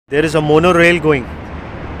There is a monorail going.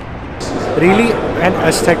 Really an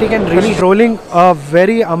aesthetic and really rolling a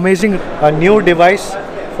very amazing new device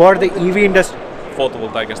for the EV industry.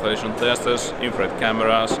 Photovoltaic installation testers, infrared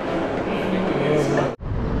cameras.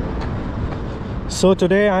 So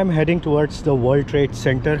today I'm heading towards the World Trade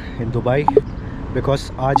Center in Dubai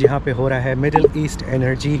because आज यहाँ पे हो रहा है Middle East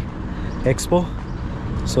Energy Expo.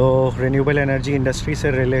 So renewable energy industry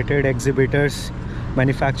से related exhibitors,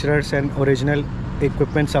 manufacturers and original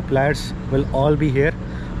equipment suppliers will all be here.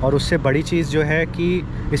 और उससे बड़ी चीज़ जो है कि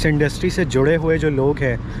इस इंडस्ट्री से जुड़े हुए जो लोग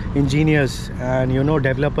हैं, इंजीनियर्स एंड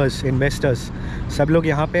डेवलपर्स, इन्वेस्टर्स, सब लोग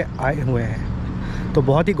यहाँ पे आए हुए हैं. तो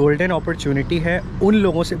बहुत ही गोल्डन अपॉर्चुनिटी है उन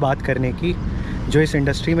लोगों से बात करने की जो इस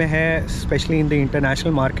इंडस्ट्री में है, specially in the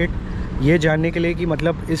international market, ये जानने के लिए कि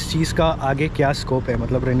मतलब इस चीज़ का आगे क्या स्कोप है.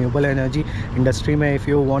 मतलब रिन्यूएबल एनर्जी इंडस्ट्री में if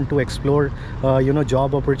you want to explore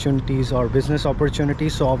job opportunities और business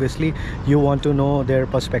opportunities, so obviously you want to know their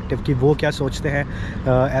perspective कि वो क्या सोचते हैं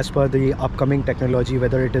as per the upcoming technology,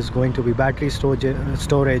 whether it is going to be battery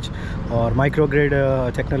storage और microgrid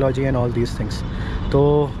technology and all these things.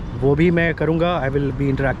 तो वो भी मैं करूँगा. I will be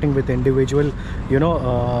interacting with individual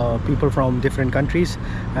people from different countries,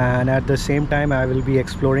 and at the same time I will be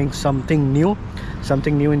exploring something new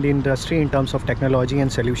in the industry in terms of technology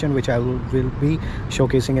and solution, which I will be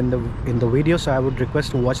showcasing in the video. So I would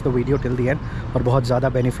request to watch the video till the end, और बहुत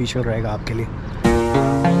ज़्यादा beneficial रहेगा आपके लिए.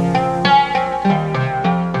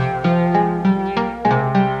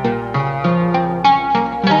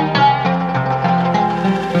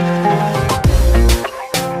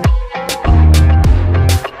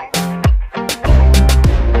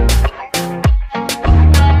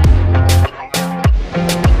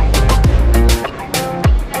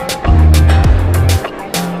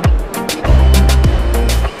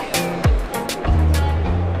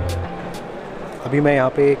 अभी मैं यहाँ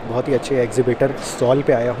पे एक बहुत ही अच्छे एग्जिबिटर स्टॉल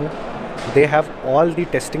पे आया हूँ. They have all the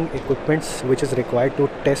testing equipments which is required to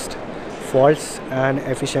test faults and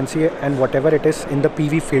efficiency and what ever it is in the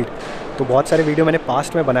PV field. तो बहुत सारे वीडियो मैंने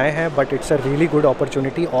पास्ट में बनाए हैं, but it's a really good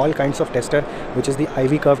opportunity. All kinds of tester which is the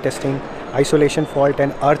IV curve testing, isolation fault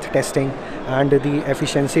and earth testing, and the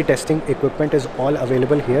efficiency testing equipment is all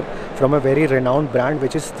available here from a very renowned brand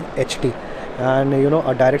which is HT, and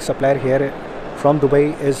a direct supplier here from Dubai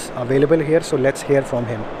is available here. So let's hear from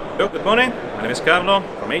him. Good morning, my name is Carlo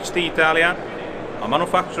from HT Italia, a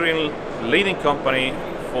manufacturing leading company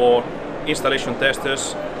for installation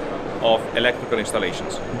testers of electrical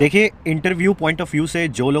installations. देखिए, interview point of view से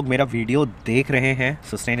जो लोग मेरा video देख रहे हैं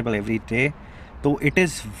sustainable everyday, तो it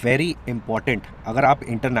is very important. अगर आप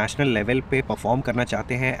इंटरनेशनल लेवल पे परफॉर्म करना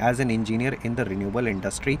चाहते हैं as an engineer in the renewable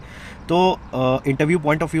industry, तो इंटरव्यू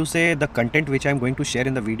पॉइंट ऑफ व्यू से the content which I am going to share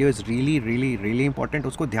in the video is really important.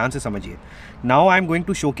 उसको ध्यान से समझिए. Now I am going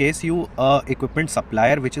to showcase you equipment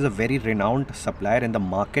supplier which is a very renowned supplier in the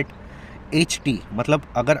market. HT, मतलब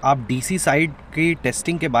अगर आप DC side की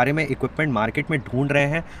testing के बारे में इक्विपमेंट मार्केट में ढूंढ रहे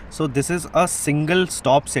हैं, so this is a single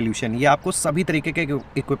stop solution. ये आपको सभी तरीके के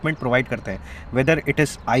इक्विपमेंट प्रोवाइड करते हैं, whether it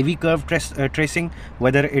is IV curve tracing,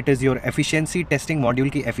 whether it is your efficiency testing, module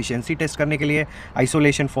की एफिशिएंसी टेस्ट करने के लिए,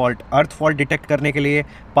 आइसोलेशन फॉल्ट, अर्थ फॉल्ट डिटेक्ट करने के लिए,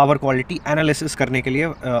 पावर क्वालिटी एनालिसिस करने के लिए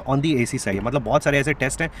ऑन दी AC साइड. मतलब बहुत सारे ऐसे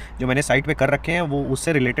टेस्ट हैं जो मैंने साइट पे कर रखे हैं. वो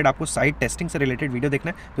उससे रिलेटेड आपको साइट टेस्टिंग से रिलेटेड वीडियो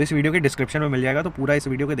देखना है तो इस वीडियो के डिस्क्रिप्शन में मिल जाएगा. तो पूरा इस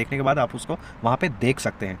वीडियो को देखने के बाद आप उसको वहाँ पे देख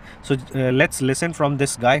सकते हैं. So let's listen from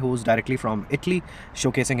this guy who is directly from Italy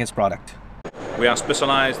showcasing his product. We are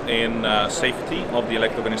specialized in safety of the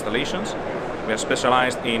electrical installations. We are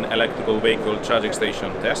specialized in electrical vehicle charging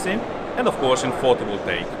station testing, and of course in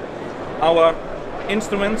photovoltaic. Our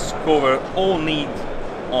instruments cover all needs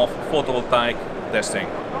of photovoltaic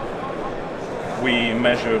testing. We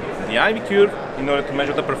measure the IV curve in order to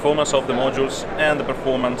measure the performance of the modules and the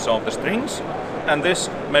performance of the strings, and this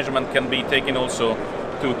measurement can be taken also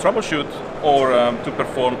to troubleshoot or to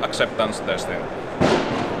perform acceptance testing.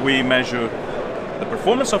 We measure the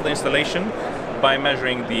performance of the installation by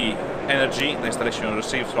measuring the energy the installation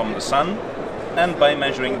receives from the sun, and by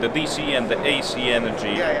measuring the DC and the AC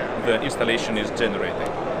energy the installation is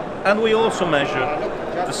generating. And we also measure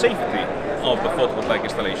the safety of the photovoltaic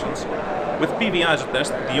installations with PV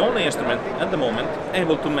isotest, the only instrument at the moment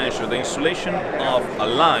able to measure the insulation of a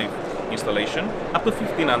live installation up to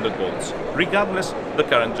 1500 volts, regardless the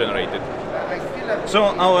current generated. So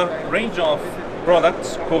our range of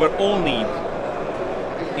products cover all need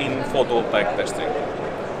in photovoltaic testing.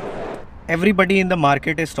 Everybody in the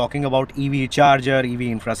market is talking about EV charger, EV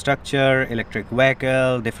infrastructure, electric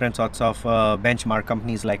vehicle, different sorts of benchmark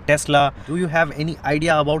companies like Tesla. Do you have any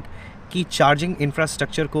idea about कि charging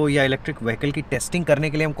infrastructure को या electric vehicle की testing करने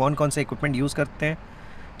के लिए हम कौन कौन से इक्विपमेंट यूज़ करते हैं?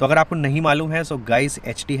 तो अगर आपको नहीं मालूम है, so guys,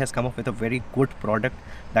 HT has come up with a very good product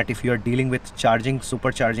that if you are dealing with charging,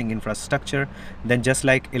 supercharging infrastructure, then just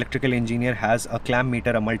like electrical engineer has a clamp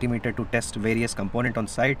meter, a multimeter to test various component on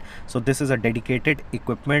site, so this is a dedicated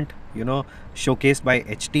equipment, you know, showcased by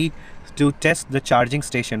HT to test the charging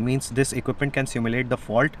station. Means this equipment can simulate the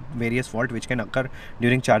fault, various fault which can occur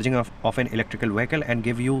during charging of an electrical vehicle and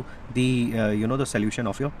give you the you know, the solution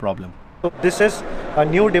of your problem. So this is a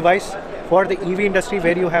new device for the EV industry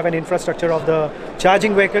where you have an infrastructure of the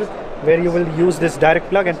charging vehicle, where you will use this direct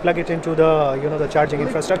plug and plug it into the, you know, the charging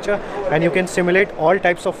infrastructure, and you can simulate all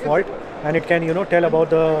types of fault, and it can, you know, tell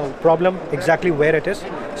about the problem, exactly where it is,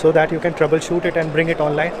 so that you can troubleshoot it and bring it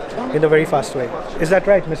online in a very fast way. Is that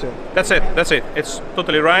right, Mr.? That's it. It's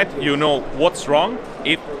totally right. You know what's wrong,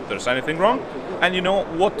 if there's anything wrong, and you know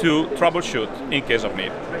what to troubleshoot in case of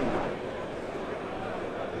need.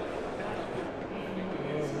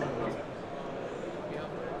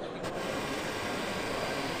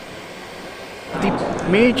 The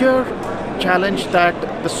major challenge that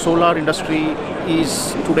the solar industry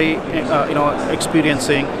is today,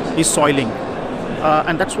 experiencing is soiling,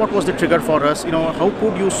 and that's what was the trigger for us. You know, how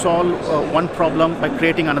could you solve one problem by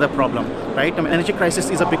creating another problem, right? I mean, energy crisis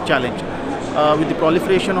is a big challenge. With the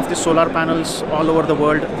proliferation of the solar panels all over the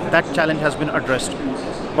world, that challenge has been addressed,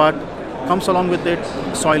 but comes along with it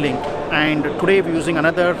soiling, and today we're using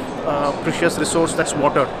another precious resource, that's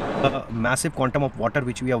water. A massive quantum of water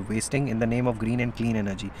which we are wasting in the name of green and clean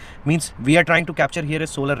energy. Means we are trying to capture here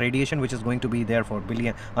is solar radiation, which is going to be there for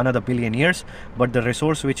another billion years, but the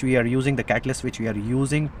resource which we are using, the catalyst which we are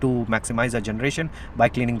using to maximize our generation by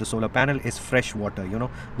cleaning the solar panel is fresh water. You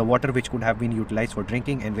know, the water which could have been utilized for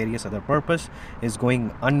drinking and various other purpose is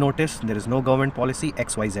going unnoticed. There is no government policy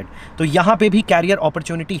XYZ. तो यहाँ पे भी carrier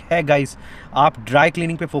opportunity है guys. आप dry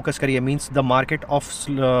cleaning पे focus करिए. Means the market of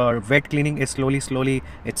wet cleaning is slowly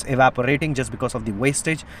it's evaporating just because of the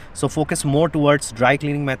wastage. So focus more towards dry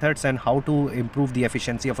cleaning methods and how to improve the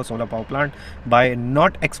efficiency of a solar power plant by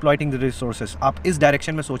not exploiting the resources. आप इस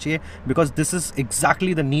direction में सोचिए, because this is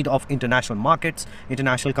exactly the need of international markets.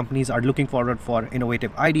 International companies are looking forward for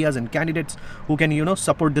innovative ideas and candidates who can, you know,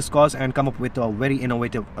 support this cause and come up with a very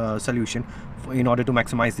innovative solution in order to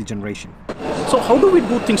maximize the generation. So how do we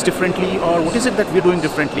do things differently, or what is it that we're doing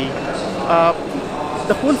differently?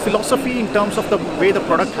 The whole philosophy in terms of the way the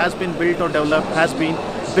product has been built or developed has been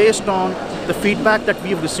based on the feedback that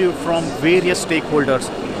we've received from various stakeholders,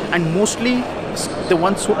 and mostly the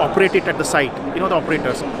ones who operate it at the site, you know, the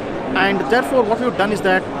operators. And therefore what we've done is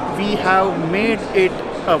that we have made it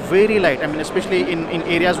very light. I mean, especially in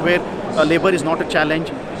areas where labor is not a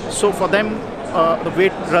challenge. So for them, the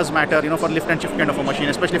weight does matter, you know, for lift and shift kind of a machine,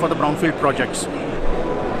 especially for the brownfield projects.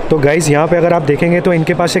 तो guys यहाँ पे अगर आप देखेंगे तो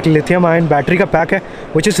इनके पास एक lithium ion battery का पैक है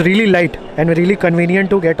which is really light and really convenient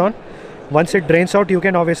to get on. Once it drains out, you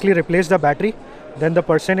can obviously replace the battery. Then the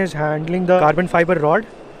person is handling the carbon fiber rod,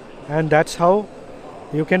 and that's how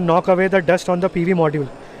you can knock away the dust on the PV module.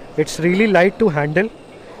 It's really light to handle,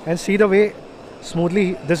 and see the way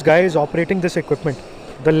smoothly this guy is operating this equipment.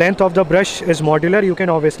 The length of the brush is modular. You can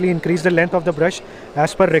obviously increase the length of the brush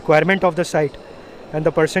as per requirement of the site, and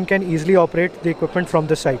the person can easily operate the equipment from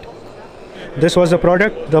the site. This was the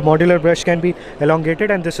product. The modular brush can be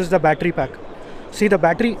elongated, and this is the battery pack. See the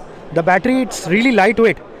battery, it's really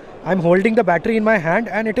lightweight. I'm holding the battery in my hand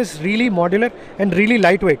and it is really modular and really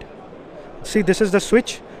lightweight. See, this is the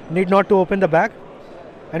switch, need not to open the bag,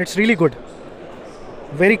 and it's really good.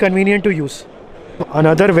 Very convenient to use.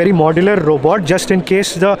 Another very modular robot, just in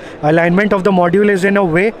case the alignment of the module is in a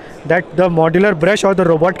way that the modular brush or the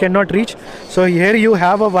robot cannot reach. So here you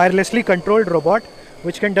have a wirelessly controlled robot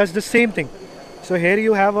which can does the same thing. So here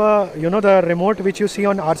you have a, the remote which you see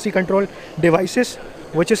on RC control devices,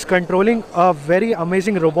 which is controlling a very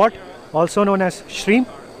amazing robot, also known as Shreem.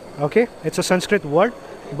 Okay, it's a Sanskrit word,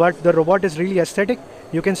 but the robot is really aesthetic.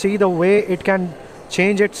 You can see the way it can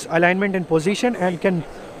change its alignment and position, and can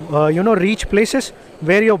reach places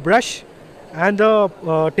where your brush and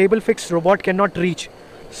the table fixed robot cannot reach.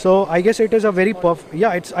 So I guess it is a very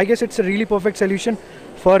I guess it's a really perfect solution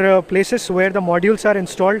for places where the modules are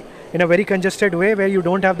installed in a very congested way, where you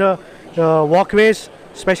don't have the walkways,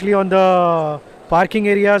 especially on the parking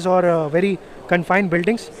areas or very confined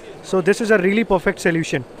buildings. So this is a really perfect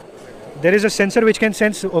solution. There is a sensor which can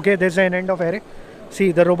sense, okay, there's an end of array.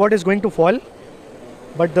 See, the robot is going to fall,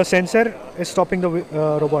 but the sensor is stopping the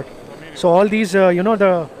robot. So all these,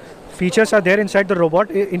 the features are there inside the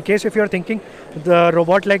robot. In case if you are thinking the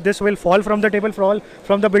robot like this will fall from the table, fall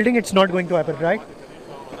from the building, it's not going to happen, right?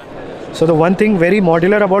 So the one thing very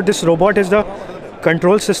modular about this robot is the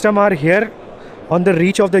control system are here on the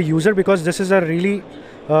reach of the user, because this is a really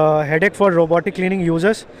headache for robotic cleaning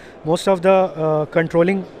users. Most of the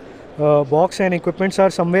controlling box and equipments are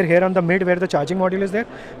somewhere here on the mid where the charging module is there,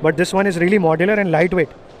 but this one is really modular and lightweight,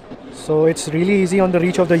 so it's really easy on the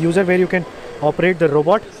reach of the user where you can operate the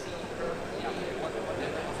robot.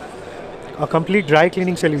 A complete dry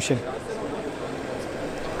cleaning solution.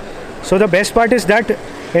 So the best part is that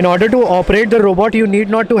in order to operate the robot you need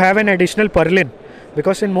not to have an additional purlin,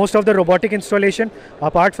 because in most of the robotic installation,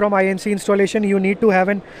 apart from INC installation, you need to have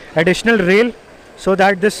an additional rail so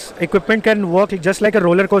that this equipment can work just like a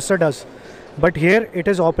roller coaster does. But here it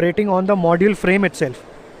is operating on the module frame itself.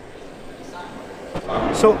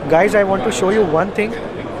 So guys, I want to show you one thing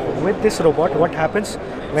with this robot. What happens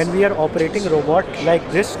when we are operating robot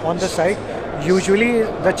like this on the side? Usually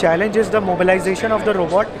the challenge is the mobilization of the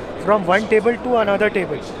robot from one table to another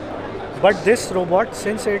table. But this robot,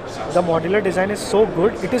 since the modular design is so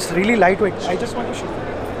good, it is really lightweight. I just want to show you.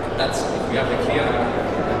 We have a clear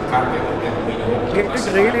carpet.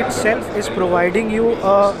 Gated rail itself is providing you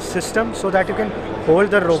a system so that you can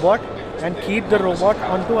hold the robot and keep the robot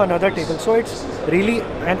onto another table. So it's really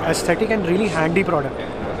an aesthetic and really handy product.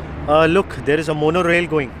 Look, there is a monorail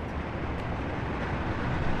going.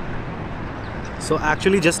 So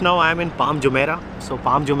actually just now I am in Palm Jumeirah. So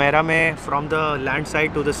Palm Jumeirah में from the land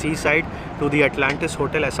side to the sea side to the Atlantis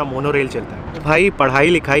hotel ऐसा monorail चलता है. भाई पढ़ाई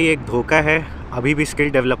लिखाई एक धोखा है, अभी भी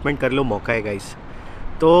स्किल डेवलपमेंट कर लो, मौका है गाइस.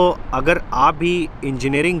 तो अगर आप भी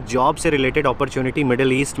इंजीनियरिंग जॉब से रिलेटेड अपॉर्चुनिटी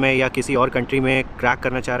मिडिल ईस्ट में या किसी और कंट्री में क्रैक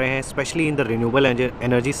करना चाह रहे हैं, specially in the renewable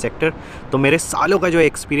energy sector, तो मेरे सालों का जो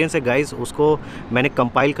एक्सपीरियंस है गाइस उसको मैंने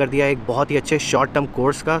कंपाइल कर दिया एक बहुत ही अच्छे शॉर्ट टर्म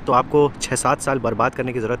कोर्स का. तो आपको 6-7 साल बर्बाद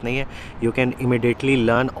करने की ज़रूरत नहीं है. You can immediately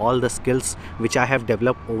learn all the skills which I have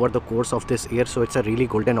develop over the course of this year. So it's a really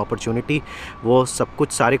golden opportunity. वो सब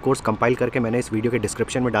कुछ सारे कोर्स कंपाइल करके मैंने इस वीडियो के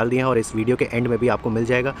डिस्क्रिप्शन में डाल दिए हैं और इस वीडियो के एंड में भी आपको मिल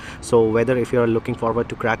जाएगा. So whether if you are looking forward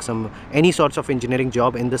to crack some any sorts of engineering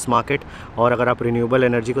job in this market, और अगर आप रिन्यूएबल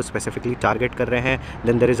एनर्जी को स्पेसिफिकली टारगेट कर रहे हैं,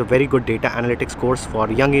 then there is a very good data analytics course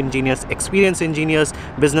for young engineers, experience engineers,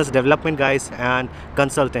 business development guys and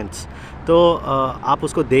consultants. तो आप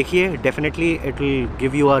उसको देखिए. Definitely it will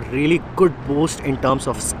give you a really good boost in terms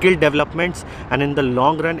of skill developments and in the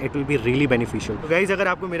long run it will be really beneficial. तो guys, अगर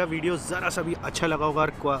आपको मेरा video ज़रा सा भी अच्छा लगा होगा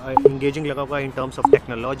और इंगेजिंग लगा होगा in terms of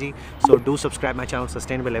technology, so do subscribe my channel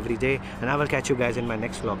sustainable every day and I will catch you guys in my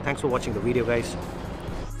next vlog. Thanks for watching the video guys.